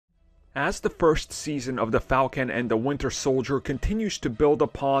As the first season of The Falcon and the Winter Soldier continues to build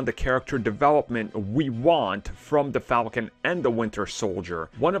upon the character development we want from The Falcon and the Winter Soldier,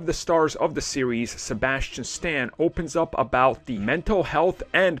 one of the stars of the series, Sebastian Stan, opens up about the mental health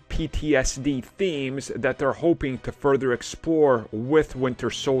and PTSD themes that they're hoping to further explore with Winter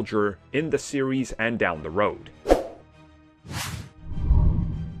Soldier in the series and down the road.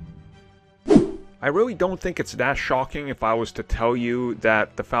 I really don't think it's that shocking if I was to tell you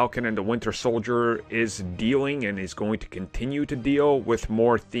that The Falcon and the Winter Soldier is dealing and is going to continue to deal with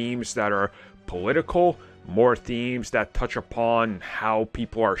more themes that are political, more themes that touch upon how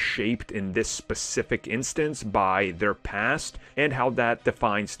people are shaped in this specific instance by their past and how that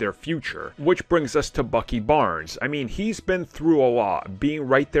defines their future. Which brings us to Bucky Barnes. I mean, he's been through a lot, being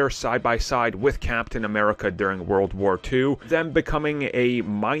right there side by side with Captain America during World War II, then becoming a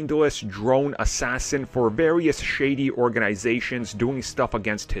mindless drone assassin for various shady organizations, doing stuff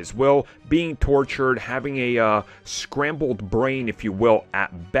against his will, being tortured, having a scrambled brain, if you will,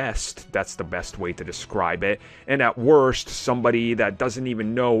 at best. That's the best way to describe it, and at worst, somebody that doesn't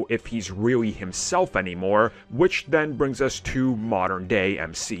even know if he's really himself anymore, which then brings us to modern day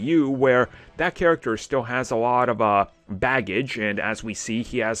MCU, where that character still has a lot of baggage, and as we see,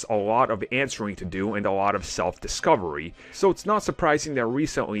 he has a lot of answering to do and a lot of self-discovery. So it's not surprising that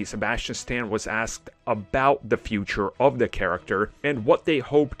recently Sebastian Stan was asked about the future of the character and what they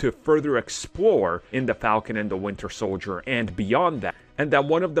hope to further explore in The Falcon and the Winter Soldier and beyond that. And that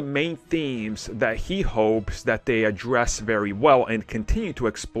one of the main themes that he hopes that they address very well and continue to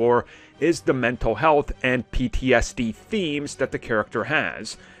explore is the mental health and PTSD themes that the character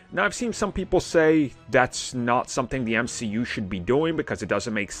has. Now, I've seen some people say that's not something the MCU should be doing because it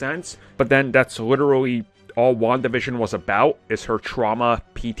doesn't make sense, but then that's literally all WandaVision was about, is her trauma,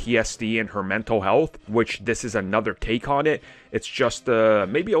 PTSD, and her mental health, which this is another take on it. It's just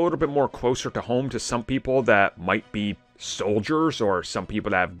maybe a little bit more closer to home to some people that might be soldiers or some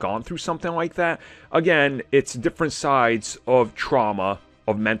people that have gone through something like that. Again, it's different sides of trauma,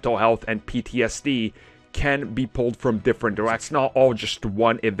 of mental health, and PTSD can be pulled from different directions. It's not all just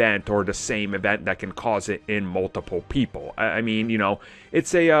one event or the same event that can cause it in multiple people. I mean, you know,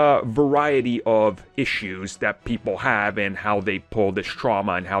 it's a variety of issues that people have and how they pull this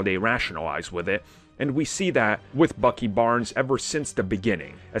trauma and how they rationalize with it. And we see that with Bucky Barnes ever since the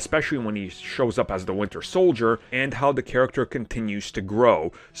beginning, especially when he shows up as the Winter Soldier and how the character continues to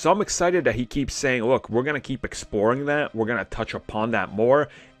grow. So I'm excited that he keeps saying, look, we're going to keep exploring that. We're going to touch upon that more.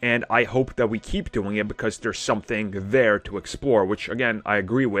 And I hope that we keep doing it because there's something there to explore, which again, I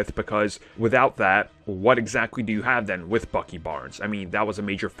agree with, because without that, what exactly do you have then with Bucky Barnes? I mean, that was a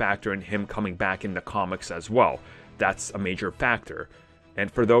major factor in him coming back in the comics as well. That's a major factor. And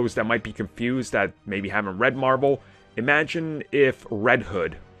for those that might be confused that maybe haven't read Marvel, imagine if Red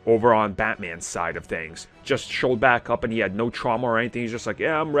Hood, over on Batman's side of things, just showed back up and he had no trauma or anything. He's just like,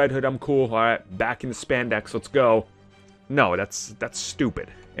 yeah, I'm Red Hood, I'm cool, alright, back in the spandex, let's go. No, that's stupid.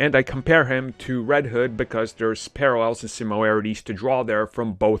 And I compare him to Red Hood because there's parallels and similarities to draw there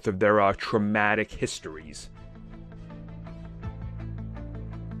from both of their traumatic histories.